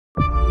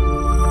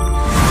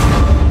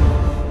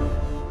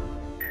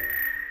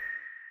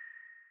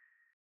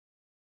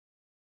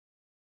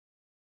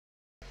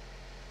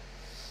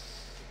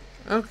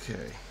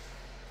Okay.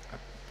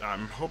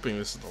 I'm hoping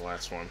this is the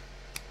last one.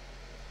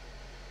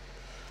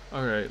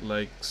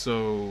 Alright,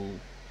 so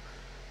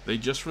they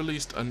just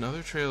released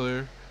another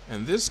trailer,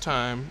 and this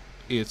time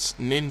it's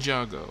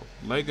Ninjago.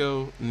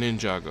 Lego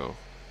Ninjago.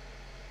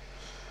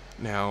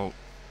 Now,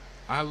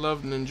 I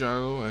love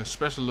Ninjago, and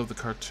especially love the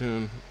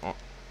cartoon.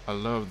 I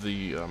love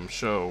the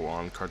show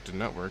on Cartoon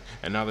Network,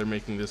 and now they're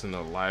making this into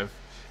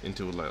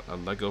a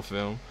Lego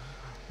film.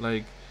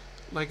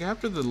 Like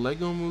after the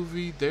Lego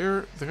movie,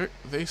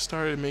 they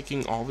started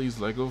making all these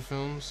Lego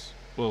films.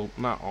 Well,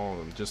 not all of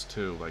them, just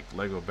two. Like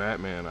Lego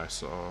Batman, I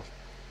saw.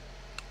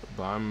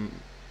 But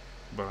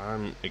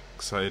I'm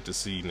excited to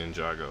see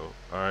Ninjago.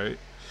 All right.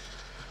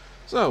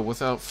 So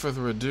without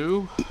further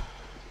ado,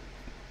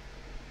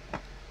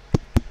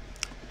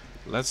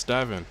 let's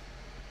dive in.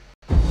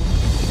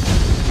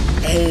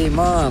 Hey,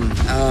 Mom,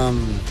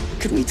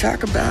 could we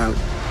talk about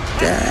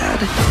Dad?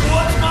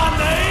 What's my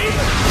name?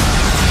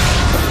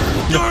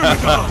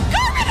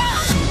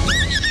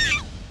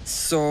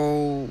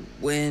 So,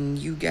 when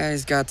you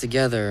guys got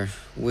together,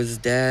 was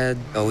Dad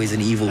always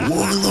an evil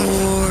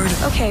warlord?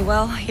 Okay,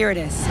 well, here it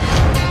is.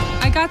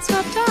 I got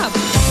swept up.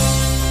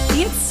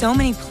 He had so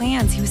many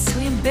plans. He was so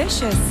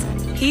ambitious.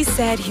 He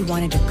said he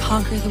wanted to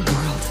conquer the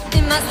world.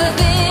 It must have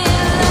been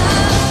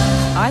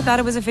love. I thought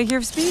it was a figure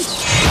of speech.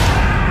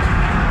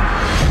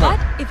 But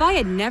if I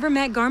had never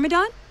met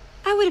Garmadon,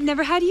 I would have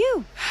never had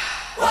you.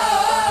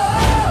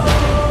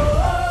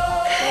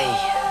 Hey.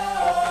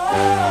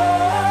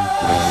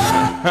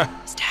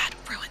 His dad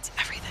ruins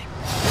everything.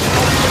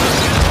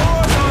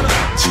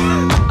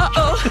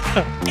 Uh-oh!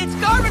 It's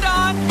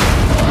Garmadon!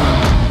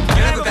 Can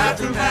I have a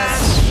bathroom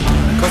pass?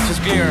 Cost us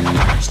beer.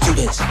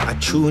 Students, a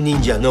true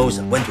ninja knows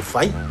when to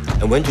fight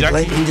and when to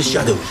play in the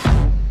shadows.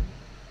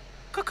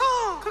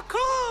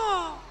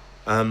 Caw-caw!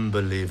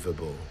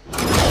 Unbelievable.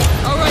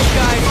 All right,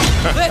 guys,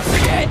 let's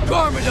get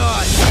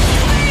Garmadon.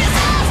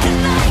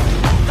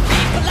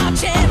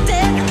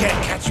 You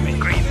can't catch me,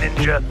 Green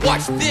Ninja.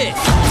 Watch this.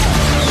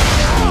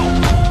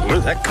 Where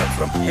did that come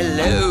from?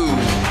 Hello,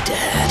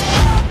 Dad.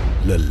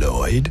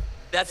 Lloyd?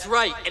 That's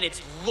right, and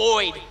it's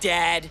Lloyd,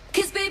 Dad.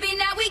 'Cause baby,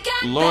 now we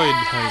got Lloyd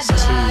bad has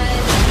vibes.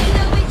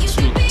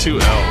 two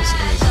L's in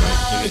his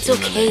name. It's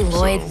okay,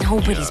 Lloyd. So,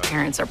 Nobody's yeah.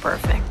 parents are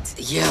perfect.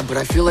 Yeah, but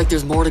I feel like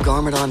there's more to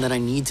Garmadon that I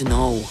need to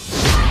know.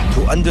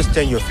 To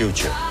understand your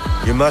future,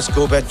 you must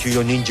go back to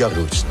your ninja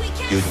roots.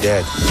 Your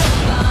dad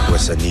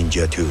was a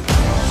ninja too.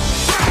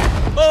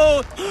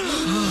 Oh!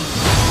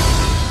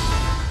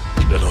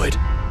 Lloyd,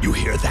 you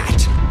hear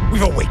that?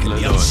 We've awakened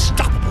the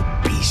unstoppable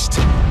beast.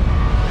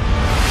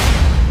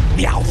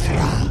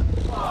 Meowthra.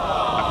 A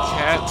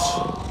cat.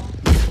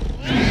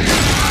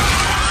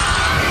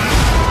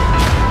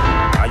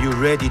 Are you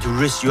ready to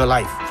risk your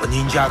life for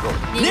Ninjago?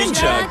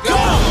 Ninjago!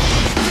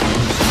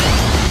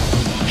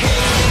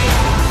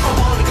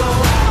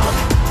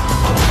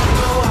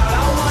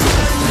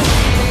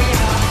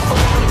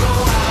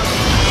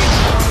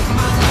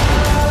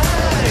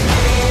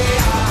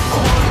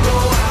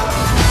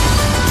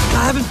 I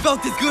haven't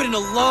felt this good in a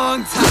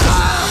long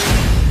time.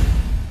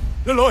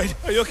 Lloyd,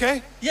 are you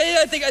okay?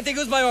 Yeah, I think it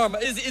was my arm.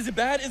 Is it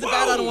bad? Is it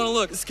bad? I don't want to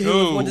look.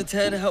 Scale of 1 to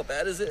 10. How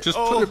bad is it? Just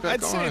put it back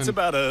I'd on. say it's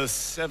about a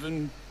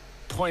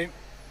 7-point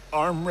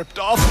arm ripped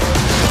off.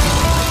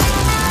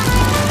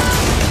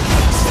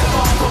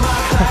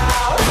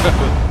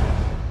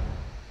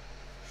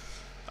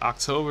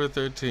 October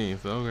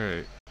 13th.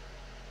 Okay.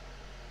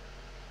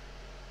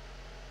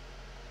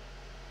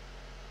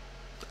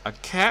 A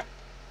cat?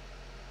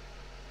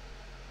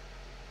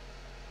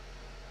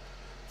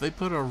 They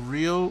put a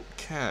real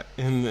cat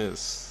in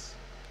this.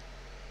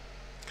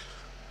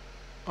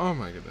 Oh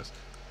my goodness.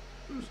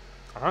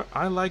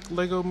 I like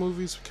Lego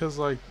movies because,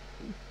 like,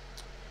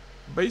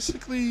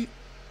 basically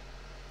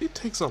it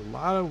takes a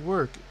lot of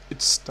work.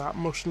 It's stop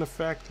motion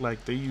effect.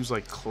 Like, they use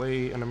like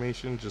clay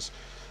animation.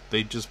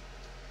 They just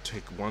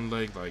take one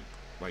leg like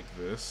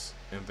this,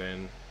 and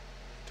then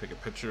take a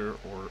picture,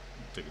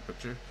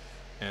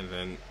 and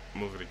then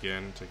move it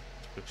again.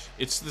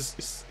 It's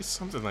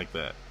something like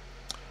that.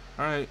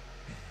 All right.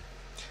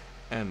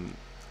 And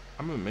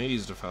I'm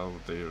amazed of how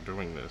they are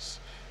doing this.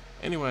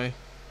 Anyway,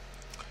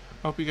 I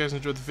hope you guys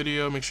enjoyed the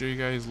video. Make sure you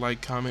guys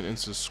like, comment, and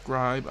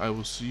subscribe. I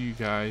will see you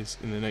guys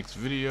in the next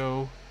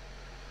video.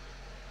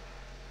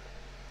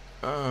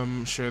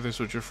 Share this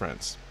with your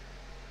friends.